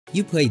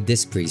You play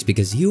Disc Priest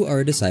because you are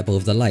a disciple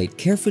of the light,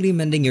 carefully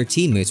mending your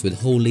teammates with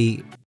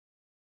holy...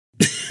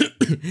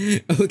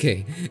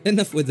 Okay,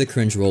 enough with the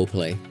cringe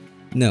roleplay.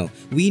 No,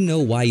 we know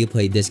why you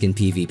play Disc in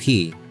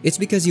PvP. It's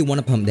because you want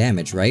to pump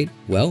damage, right?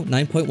 Well,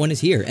 9.1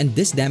 is here, and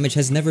this damage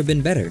has never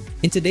been better.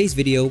 In today's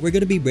video, we're going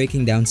to be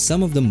breaking down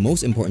some of the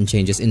most important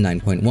changes in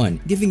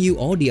 9.1, giving you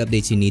all the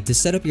updates you need to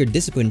set up your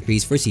Discipline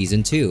Priest for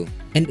Season 2.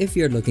 And if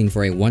you're looking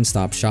for a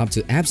one-stop shop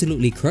to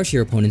absolutely crush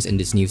your opponents in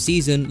this new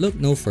season, look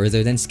no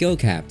further than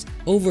Skill-Capped.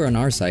 Over on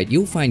our site,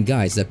 you'll find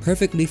guides that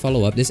perfectly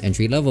follow up this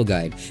entry-level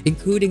guide,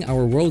 including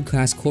our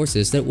world-class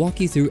courses that walk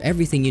you through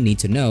everything you need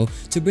to know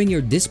to bring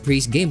your Disc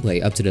Priest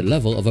gameplay up to the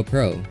level of a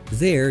pro.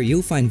 There,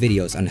 you'll find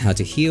videos on how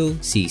to heal,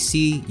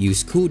 CC,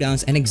 use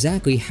cooldowns, and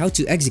exactly how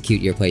to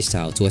execute your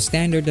playstyle to a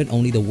standard that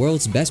only the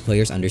world's best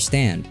players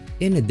understand.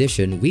 In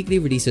addition, weekly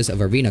releases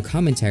of arena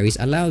commentaries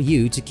allow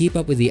you to keep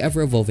up with the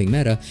ever-evolving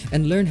meta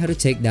and learn how to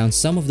take down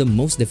some of the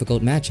most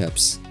difficult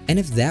matchups. And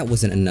if that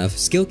wasn't enough,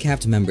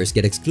 Skill-Capped members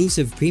get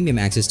exclusive premium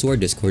access to our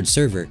Discord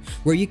server,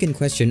 where you can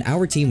question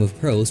our team of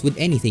pros with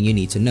anything you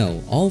need to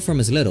know, all from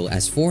as little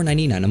as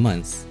 $4.99 a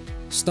month.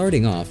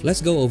 Starting off,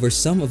 let's go over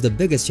some of the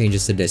biggest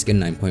changes to Disc in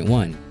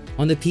 9.1.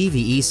 On the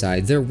PvE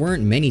side, there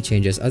weren't many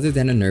changes other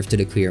than a nerf to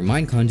the Clear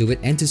Mind Conduit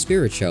and to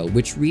Spirit Shell,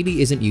 which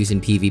really isn't used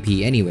in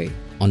PvP anyway.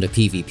 On the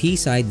PvP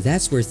side,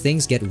 that's where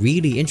things get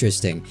really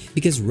interesting,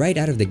 because right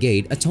out of the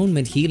gate,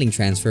 Atonement Healing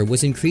Transfer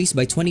was increased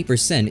by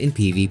 20% in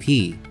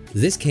PvP.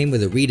 This came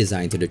with a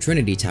redesign to the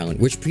Trinity talent,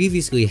 which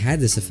previously had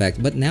this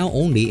effect but now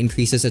only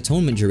increases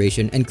atonement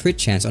duration and crit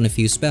chance on a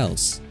few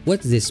spells.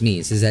 What this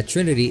means is that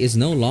Trinity is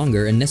no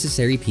longer a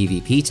necessary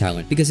PvP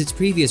talent because its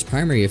previous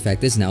primary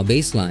effect is now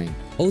baseline.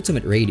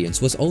 Ultimate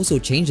Radiance was also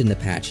changed in the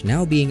patch,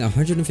 now being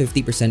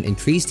 150%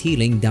 increased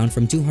healing down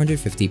from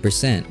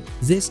 250%.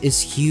 This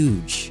is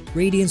huge.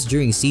 Radiance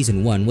during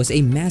Season 1 was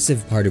a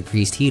massive part of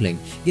Priest healing,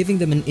 giving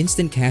them an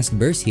instant cast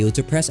burst heal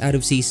to press out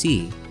of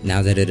CC.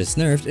 Now that it is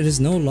nerfed, it is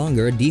no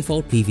longer a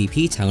default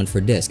PvP talent for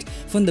Disc,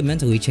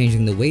 fundamentally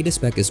changing the way the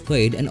spec is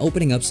played and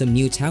opening up some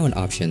new talent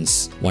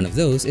options. One of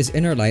those is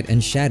Inner Light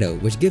and Shadow,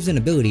 which gives an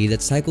ability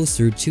that cycles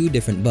through two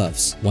different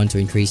buffs, one to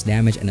increase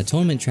damage and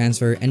atonement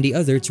transfer and the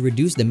other to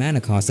reduce the mana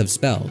cost of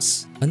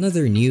spells.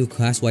 Another new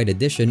class-wide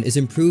addition is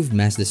Improved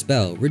Mass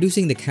Dispel,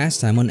 reducing the cast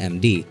time on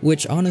MD,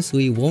 which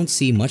honestly won't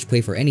see much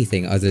play for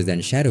anything other than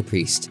Shadow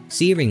Priest.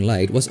 Searing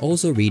Light was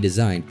also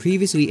redesigned,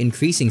 previously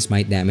increasing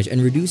smite damage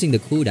and reducing the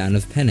cooldown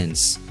of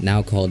Penance.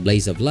 Now called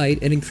Blaze of Light,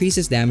 it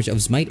increases damage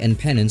of smite and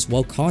penance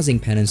while causing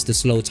penance to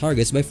slow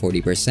targets by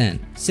 40%.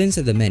 Sins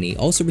of the Many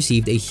also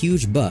received a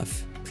huge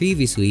buff.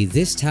 Previously,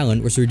 this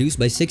talent was reduced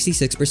by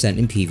 66%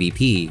 in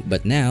PvP,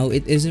 but now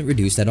it isn't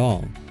reduced at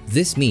all.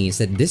 This means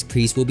that Disc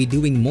Priest will be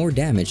doing more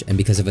damage, and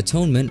because of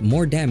Atonement,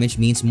 more damage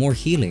means more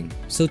healing.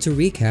 So to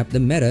recap, the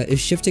meta is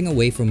shifting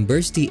away from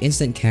bursty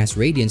instant cast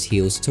Radiance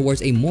heals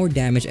towards a more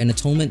damage and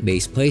Atonement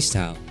based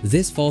playstyle.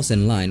 This falls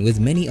in line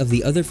with many of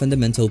the other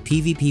fundamental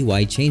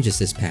PvP-wide changes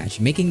this patch,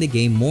 making the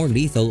game more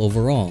lethal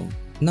overall.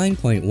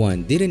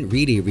 9.1 didn't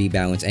really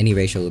rebalance any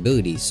racial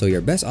abilities, so your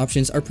best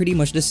options are pretty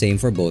much the same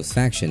for both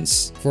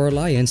factions. For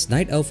Alliance,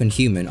 Night Elf and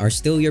Human are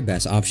still your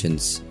best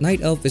options. Night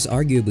Elf is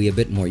arguably a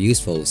bit more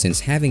useful since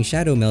having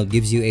Shadow Meld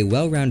gives you a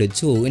well-rounded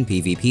tool in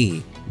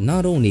PvP.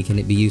 Not only can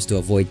it be used to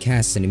avoid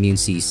casts and immune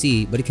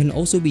CC, but it can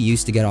also be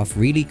used to get off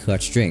really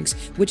clutch drinks,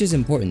 which is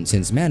important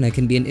since mana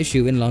can be an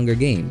issue in longer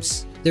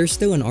games. There's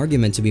still an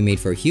argument to be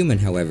made for Human,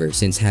 however,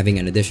 since having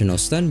an additional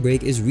stun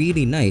break is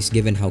really nice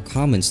given how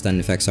common stun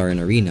effects are in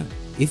Arena.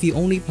 If you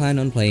only plan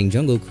on playing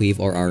Jungle Cleave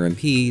or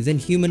RMP, then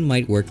Human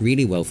might work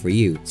really well for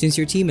you, since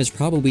your team is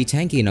probably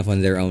tanky enough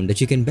on their own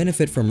that you can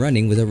benefit from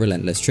running with a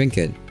Relentless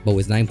Trinket. But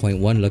with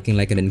 9.1 looking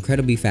like an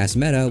incredibly fast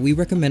meta, we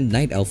recommend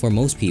Night Elf for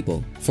most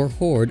people. For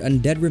Horde,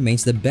 Undead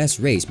remains the best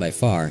race by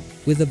far.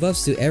 With the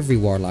buffs to every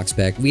Warlock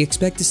spec, we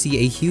expect to see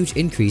a huge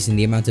increase in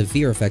the amount of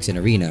fear effects in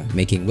Arena,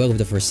 making Will of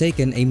the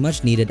Forsaken a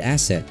much needed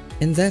asset.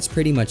 And that's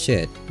pretty much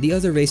it. The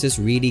other races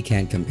really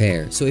can't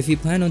compare, so if you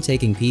plan on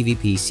taking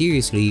PvP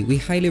seriously, we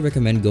highly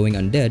recommend going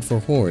Undead for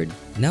Horde.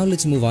 Now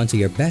let's move on to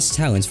your best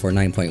talents for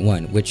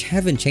 9.1, which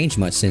haven't changed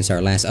much since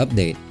our last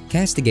update.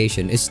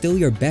 Castigation is still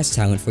your best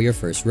talent for your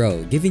first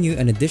row, giving you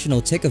an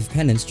additional tick of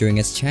penance during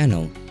its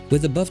channel.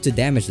 With the buff to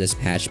damage this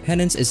patch,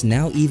 Penance is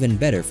now even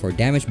better for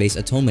damage-based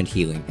atonement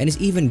healing, and is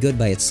even good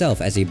by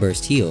itself as a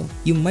burst heal.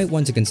 You might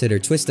want to consider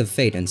Twist of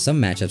Fate in some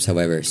matchups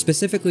however,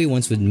 specifically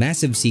ones with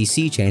massive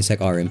CC chains like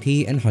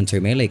RMP and Hunter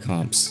melee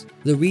comps.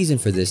 The reason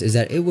for this is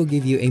that it will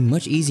give you a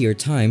much easier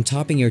time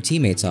topping your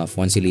teammates off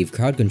once you leave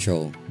crowd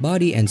control.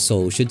 Body and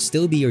Soul should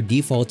still be your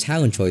default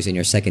talent choice in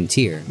your second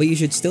tier, but you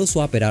should still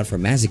swap it out for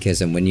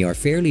Masochism when you are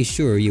fairly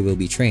sure you will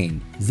be trained.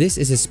 This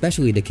is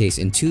especially the case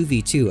in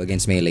 2v2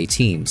 against melee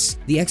teams.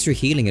 The extra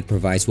healing it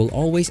provides will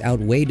always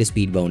outweigh the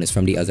speed bonus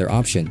from the other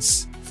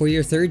options. For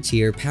your third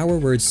tier, Power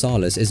Word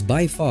Solace is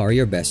by far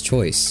your best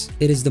choice.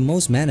 It is the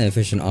most mana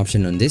efficient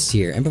option on this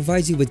tier and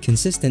provides you with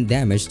consistent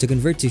damage to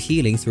convert to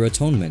healing through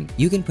Atonement.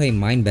 You can play a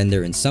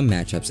mindbender in some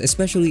matchups,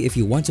 especially if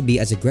you want to be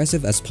as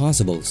aggressive as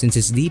possible since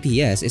its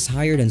DPS is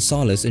higher than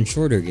Solace in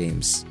shorter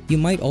games. You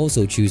might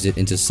also choose it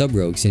into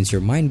sub-rogue since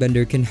your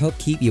mindbender can help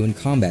keep you in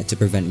combat to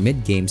prevent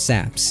mid-game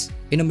saps.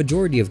 In a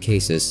majority of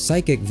cases,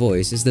 Psychic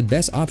Voice is the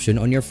best option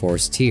on your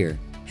force tier.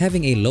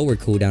 Having a lower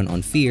cooldown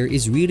on Fear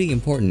is really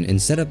important in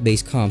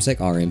setup-based comps like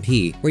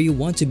RMP, where you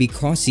want to be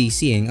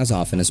cross-CCing as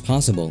often as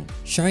possible.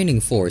 Shining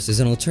Force is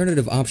an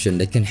alternative option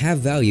that can have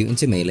value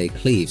into melee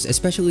cleaves,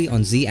 especially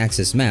on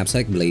Z-axis maps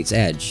like Blade's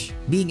Edge.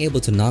 Being able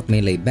to knock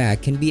melee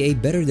back can be a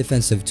better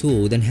defensive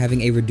tool than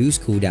having a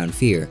reduced cooldown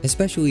Fear,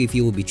 especially if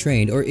you will be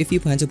trained or if you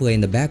plan to play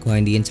in the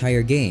backline the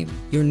entire game.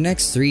 Your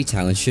next 3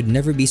 talents should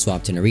never be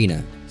swapped in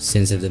Arena.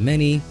 Sins of the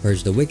Many,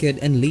 Purge the Wicked,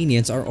 and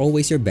Lenience are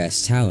always your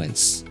best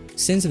talents.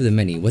 Sins of the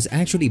Many was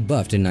actually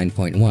buffed in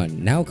 9.1,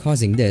 now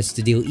causing this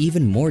to deal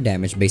even more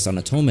damage based on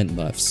atonement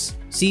buffs.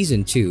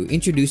 Season 2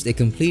 introduced a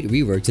complete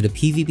rework to the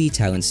PvP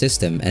talent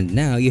system, and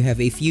now you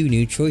have a few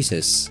new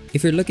choices.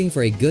 If you're looking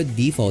for a good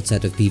default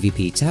set of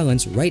PvP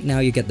talents, right now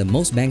you get the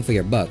most bang for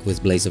your buck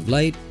with Blaze of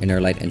Light, Inner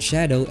Light and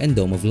Shadow, and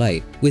Dome of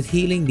Light. With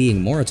healing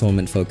being more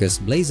atonement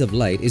focused, Blaze of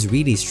Light is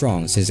really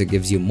strong since it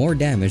gives you more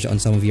damage on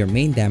some of your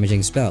main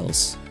damaging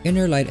spells.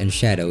 Inner Light and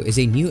Shadow is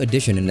a new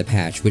addition in the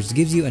patch which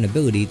gives you an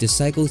ability to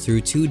cycle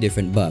through 2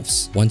 different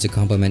buffs, one to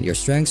complement your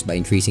strengths by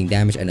increasing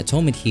damage and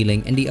atonement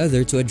healing, and the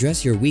other to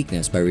address your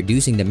weakness by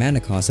reducing the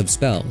mana cost of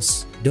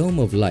spells. Dome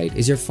of Light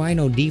is your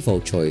final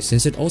default choice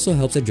since it also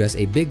helps address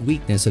a big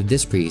weakness of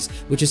this priest,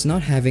 which is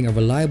not having a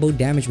reliable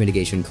damage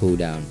mitigation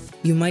cooldown.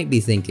 You might be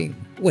thinking,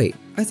 wait,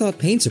 I thought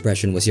Pain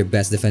Suppression was your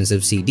best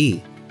defensive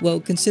CD. Well,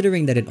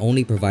 considering that it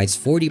only provides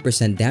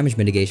 40% damage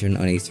mitigation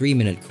on a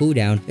 3-minute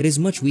cooldown, it is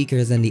much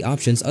weaker than the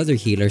options other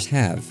healers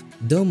have.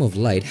 Dome of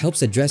Light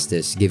helps address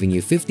this, giving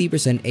you 50%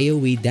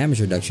 AoE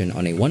damage reduction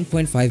on a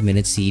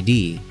 1.5-minute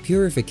CD.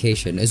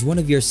 Purification is one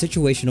of your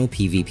situational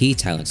PvP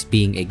talents,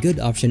 being a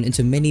good option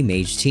into many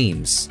mage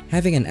teams.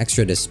 Having an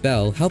extra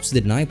dispel helps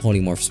deny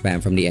polymorph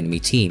spam from the enemy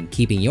team,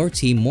 keeping your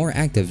team more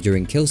active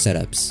during kill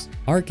setups.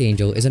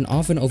 Archangel is an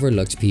often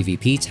overlooked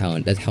PvP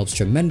talent that helps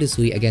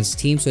tremendously against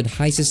teams with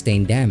high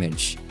sustained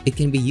damage. It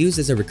can be used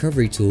as a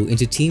recovery tool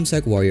into teams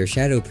like Warrior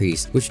Shadow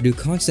Priest, which do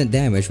constant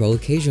damage while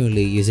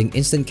occasionally using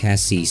instant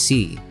cast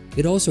CC.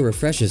 It also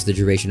refreshes the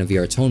duration of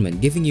your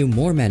atonement, giving you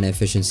more mana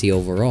efficiency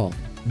overall.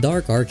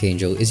 Dark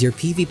Archangel is your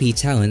PvP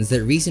talent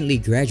that recently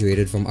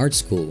graduated from art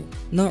school,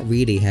 not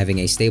really having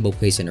a stable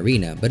place in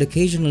Arena, but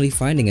occasionally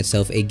finding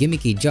itself a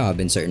gimmicky job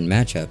in certain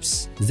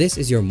matchups. This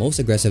is your most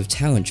aggressive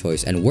talent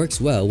choice and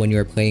works well when you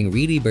are playing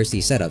really bursty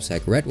setups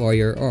like Red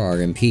Warrior or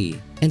RMP.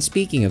 And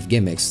speaking of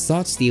gimmicks,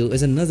 Thought Steal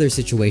is another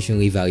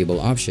situationally valuable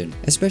option,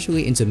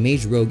 especially into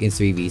Mage Rogue in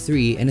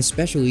 3v3 and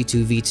especially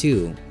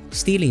 2v2.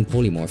 Stealing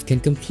Polymorph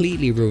can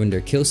completely ruin their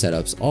kill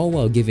setups, all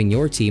while giving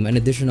your team an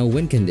additional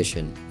win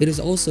condition. It is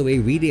also a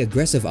really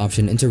aggressive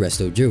option into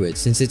Resto Druid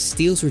since it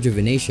steals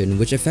Rejuvenation,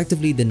 which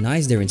effectively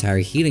denies their entire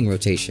healing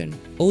rotation.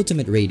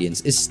 Ultimate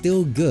Radiance is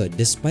still good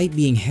despite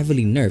being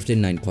heavily nerfed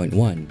in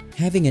 9.1.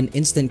 Having an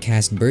instant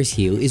cast burst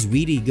heal is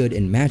really good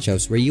in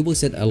matchups where you will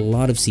set a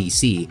lot of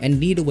CC and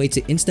need a way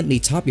to instantly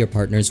top your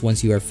partners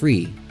once you are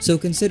free. So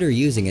consider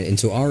using it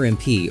into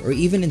RMP or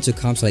even into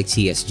comps like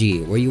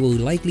TSG, where you will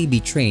likely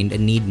be trained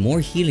and need more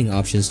healing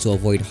options to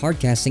avoid hard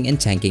casting and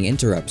tanking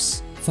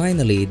interrupts.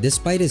 Finally,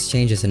 despite its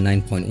changes in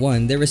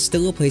 9.1, there is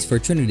still a place for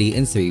Trinity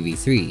in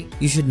 3v3.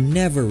 You should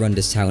never run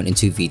this talent in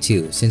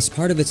 2v2 since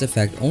part of its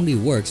effect only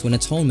works when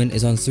Atonement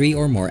is on 3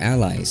 or more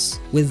allies.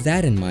 With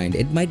that in mind,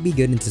 it might be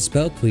good into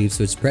spell cleaves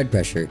with spread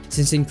pressure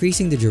since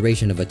increasing the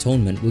duration of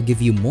Atonement will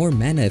give you more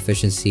mana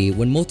efficiency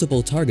when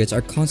multiple targets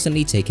are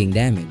constantly taking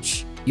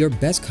damage. Your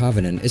best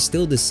Covenant is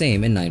still the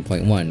same in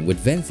 9.1,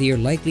 with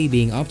Venthyr likely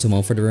being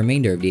optimal for the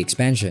remainder of the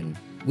expansion.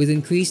 With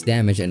increased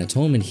damage and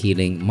atonement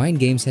healing, Mind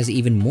Games has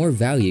even more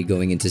value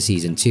going into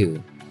Season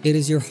 2. It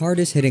is your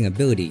hardest hitting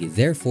ability,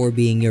 therefore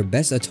being your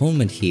best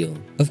atonement heal.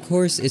 Of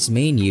course, its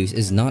main use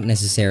is not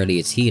necessarily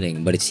its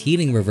healing, but its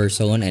healing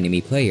reversal on enemy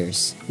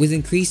players. With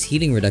increased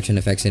healing reduction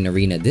effects in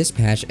Arena this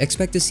patch,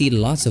 expect to see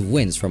lots of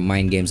wins from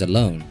Mind Games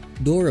alone.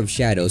 Door of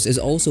Shadows is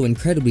also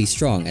incredibly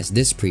strong as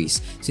this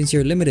priest, since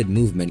your limited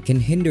movement can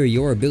hinder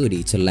your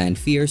ability to land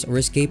fears or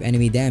escape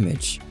enemy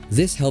damage.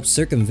 This helps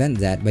circumvent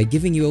that by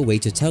giving you a way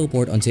to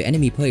teleport onto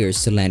enemy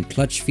players to land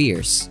clutch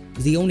fears.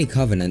 The only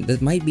Covenant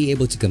that might be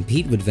able to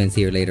compete with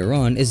Venthyr later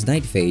on is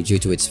Night Fae due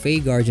to its Fae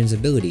Guardian's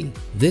ability.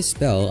 This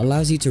spell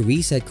allows you to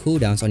reset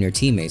cooldowns on your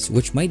teammates,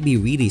 which might be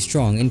really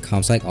strong in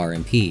comps like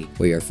RMP,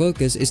 where your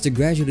focus is to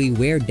gradually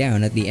wear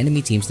down at the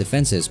enemy team's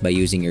defenses by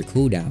using your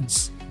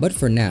cooldowns. But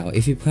for now,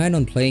 if you plan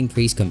on playing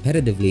Priest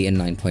competitively in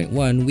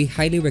 9.1, we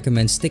highly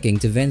recommend sticking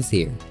to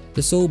Venthyr. The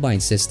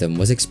Soulbind system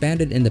was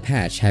expanded in the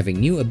patch, having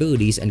new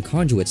abilities and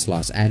conduit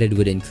slots added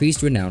with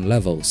increased renown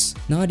levels.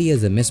 Nadia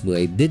the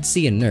Mistblade did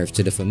see a nerf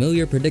to the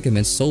familiar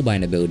Predicament's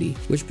Soulbind ability,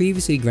 which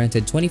previously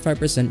granted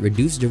 25%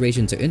 reduced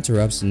duration to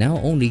interrupts, now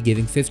only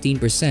giving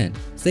 15%.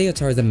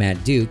 Theotar the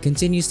Mad Duke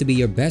continues to be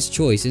your best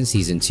choice in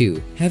Season 2,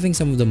 having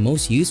some of the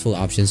most useful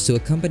options to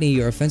accompany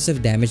your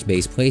offensive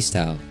damage-based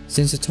playstyle.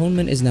 Since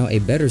Atonement is now a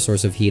better better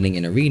source of healing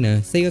in Arena,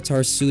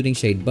 Theotar's Soothing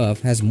Shade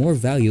buff has more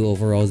value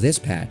overall this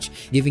patch,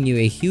 giving you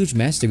a huge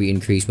mastery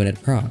increase when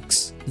it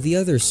procs. The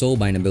other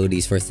Soulbind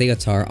abilities for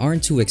Theotar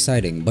aren't too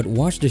exciting, but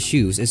Watch the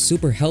Shoes is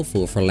super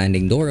helpful for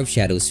landing Door of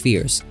Shadow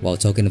spheres, while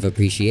Token of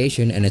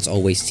Appreciation and It's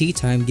Always Tea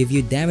Time give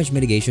you damage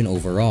mitigation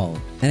overall.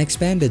 An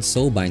expanded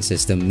Soulbind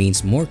system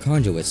means more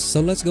conduits, so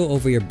let's go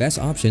over your best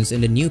options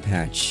in the new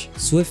patch.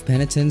 Swift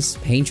Penitence,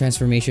 Pain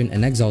Transformation,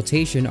 and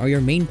Exaltation are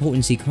your main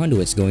potency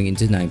conduits going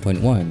into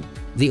 9.1.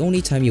 The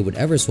only time you would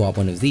ever swap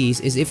one of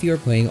these is if you are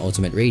playing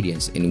Ultimate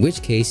Radiance, in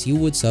which case you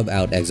would sub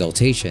out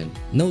Exaltation.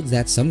 Note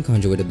that some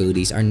conduit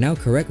abilities are now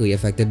correctly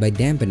affected by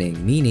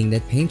dampening, meaning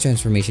that Pain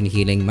Transformation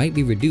healing might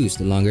be reduced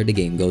the longer the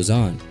game goes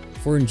on.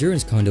 For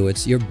endurance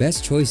conduits, your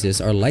best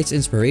choices are Light's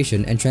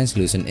Inspiration and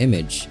Translucent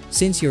Image.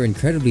 Since you're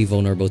incredibly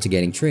vulnerable to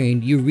getting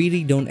trained, you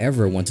really don't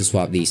ever want to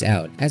swap these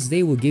out, as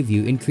they will give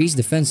you increased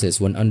defenses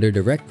when under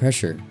direct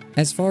pressure.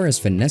 As far as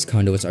finesse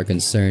conduits are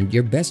concerned,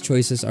 your best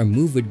choices are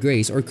Move with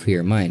Grace or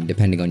Clear Mind,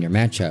 depending on your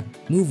matchup.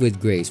 Move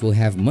with Grace will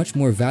have much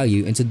more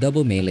value into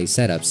double melee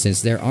setups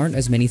since there aren't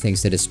as many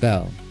things to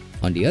dispel.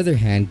 On the other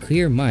hand,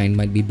 Clear Mind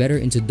might be better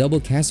into double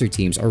caster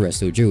teams or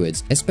resto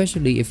druids,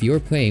 especially if you're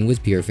playing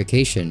with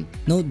Purification.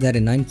 Note that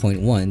in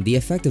 9.1, the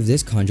effect of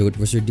this conduit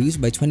was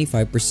reduced by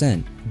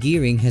 25%.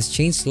 Gearing has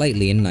changed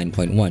slightly in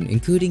 9.1,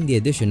 including the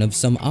addition of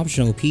some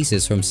optional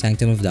pieces from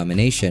Sanctum of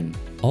Domination.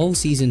 All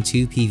Season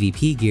 2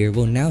 PvP gear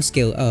will now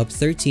scale up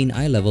 13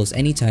 eye levels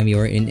anytime you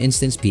are in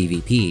instance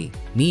PvP,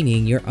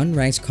 meaning your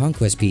unranked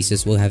conquest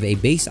pieces will have a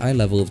base eye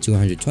level of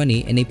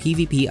 220 and a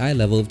PvP eye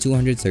level of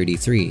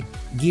 233.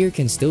 Gear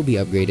can still be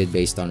upgraded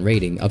based on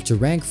rating up to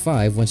rank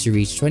 5 once you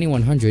reach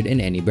 2100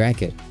 in any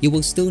bracket. You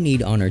will still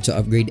need honor to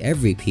upgrade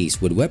every piece,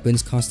 with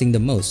weapons costing the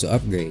most to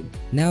upgrade.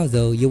 Now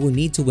though, you will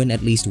need to win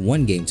at least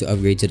one game to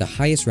upgrade to the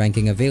highest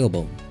ranking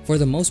available. For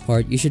the most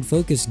part, you should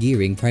focus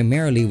gearing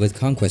primarily with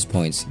conquest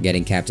points,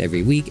 getting capped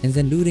every week and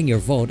then looting your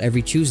vault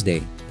every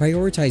Tuesday.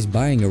 Prioritize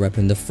buying your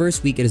weapon the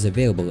first week it is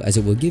available, as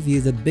it will give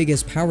you the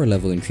biggest power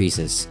level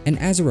increases. And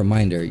as a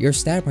reminder, your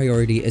stat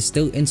priority is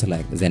still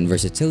intellect, then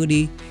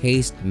versatility,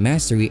 haste,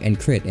 mastery, and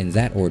crit in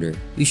that order.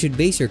 You should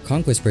base your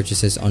conquest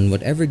purchases on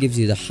whatever gives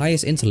you the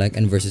highest intellect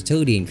and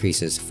versatility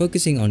increases,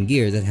 focusing on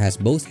gear that has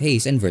both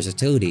haste and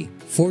versatility.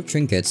 For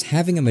trinkets,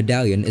 having a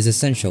medallion is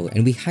essential,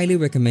 and we highly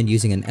recommend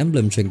using an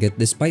emblem trinket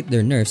despite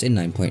their nerfs in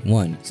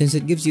 9.1, since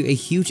it gives you a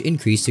huge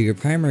increase to your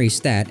primary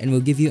stat and will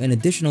give you an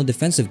additional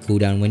defensive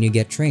cooldown when you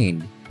get trained.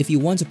 If you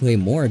want to play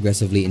more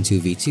aggressively in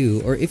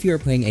 2v2, or if you are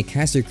playing a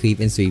caster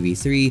creep in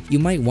 3v3, you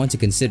might want to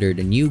consider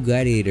the new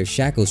Gladiator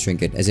Shackles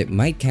trinket, as it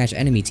might catch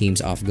enemy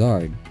teams off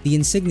guard. The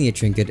Insignia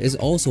trinket is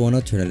also an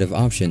alternative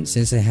option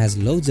since it has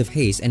loads of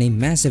haste and a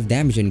massive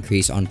damage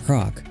increase on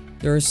proc.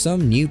 There are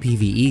some new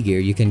PvE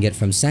gear you can get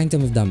from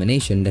Sanctum of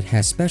Domination that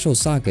has special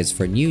sockets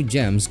for new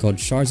gems called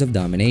Shards of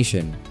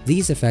Domination.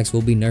 These effects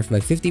will be nerfed by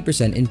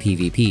 50% in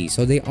PvP,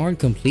 so they aren't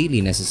completely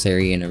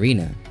necessary in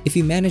Arena. If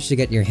you manage to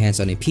get your hands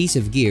on a piece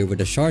of gear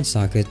with a shard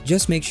socket,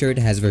 just make sure it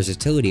has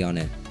versatility on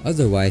it.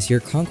 Otherwise,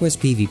 your Conquest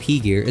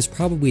PvP gear is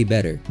probably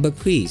better, but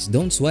please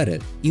don't sweat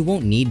it. You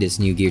won't need this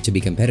new gear to be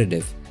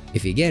competitive.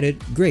 If you get it,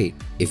 great.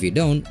 If you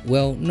don't,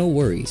 well, no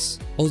worries.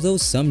 Although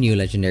some new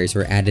legendaries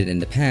were added in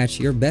the patch,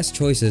 your best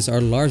choices are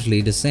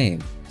largely the same.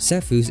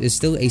 Sephuz is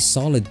still a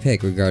solid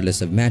pick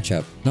regardless of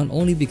matchup, not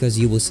only because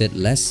you will sit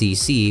less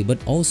CC,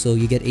 but also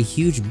you get a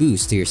huge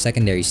boost to your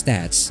secondary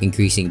stats,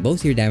 increasing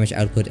both your damage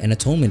output and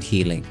atonement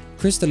healing.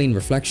 Crystalline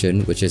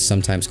Reflection, which is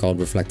sometimes called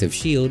Reflective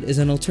Shield, is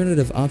an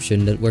alternative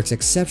option that works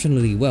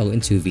exceptionally well in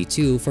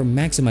 2v2 for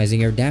maximizing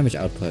your damage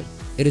output.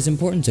 It is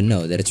important to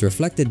know that its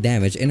reflected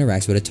damage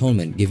interacts with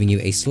Atonement, giving you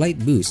a slight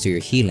boost to your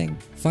healing.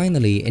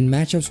 Finally, in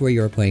matchups where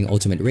you are playing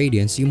Ultimate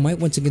Radiance, you might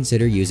want to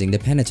consider using the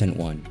Penitent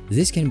one.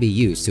 This can be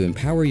used to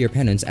empower your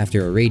penance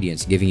after a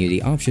Radiance, giving you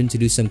the option to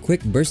do some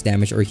quick burst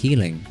damage or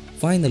healing.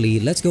 Finally,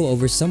 let's go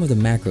over some of the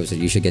macros that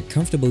you should get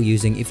comfortable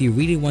using if you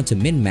really want to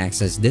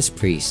min-max as this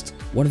priest.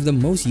 One of the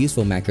most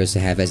useful macros to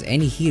have as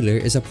any healer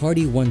is a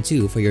party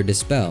 1-2 for your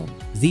dispel.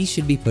 These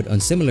should be put on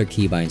similar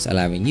keybinds,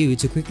 allowing you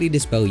to quickly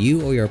dispel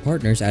you or your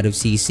partners out of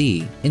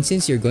CC. And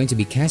since you're going to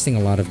be casting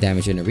a lot of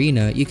damage in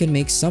Arena, you can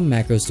make some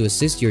macros to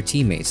assist your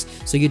teammates,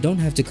 so you don't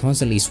have to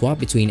constantly swap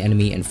between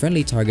enemy and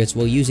friendly targets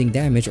while using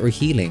damage or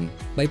healing.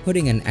 By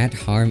putting an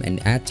 @harm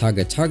and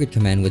 @target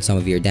command with some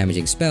of your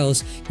damaging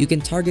spells, you can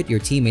target your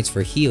teammates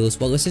for heals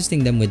while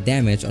assisting them with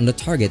damage on the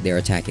target they're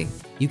attacking.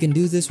 You can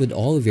do this with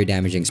all of your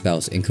damaging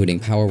spells, including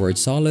Power Word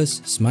Solace,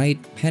 Smite,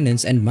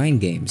 Penance, and Mind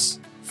Games.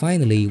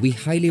 Finally, we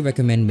highly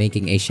recommend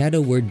making a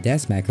Shadow Word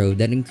Death macro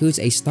that includes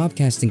a stop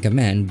casting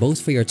command both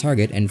for your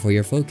target and for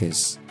your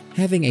focus.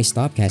 Having a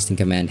stop casting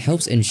command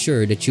helps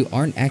ensure that you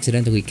aren't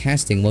accidentally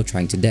casting while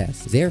trying to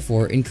death,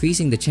 therefore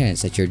increasing the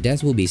chance that your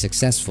death will be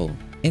successful.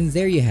 And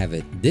there you have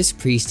it. This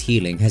priest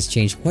healing has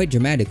changed quite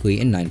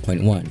dramatically in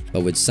 9.1,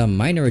 but with some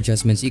minor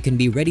adjustments you can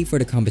be ready for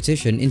the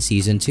competition in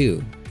Season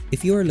 2.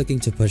 If you are looking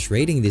to push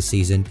rating this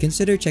season,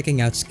 consider checking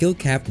out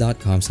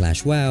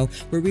skillcap.com/wow,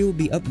 where we will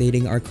be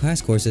updating our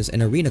class courses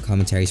and arena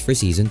commentaries for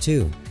Season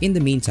 2. In the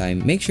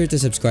meantime, make sure to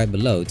subscribe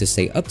below to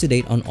stay up to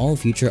date on all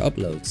future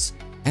uploads.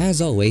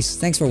 As always,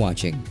 thanks for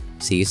watching.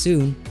 See you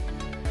soon!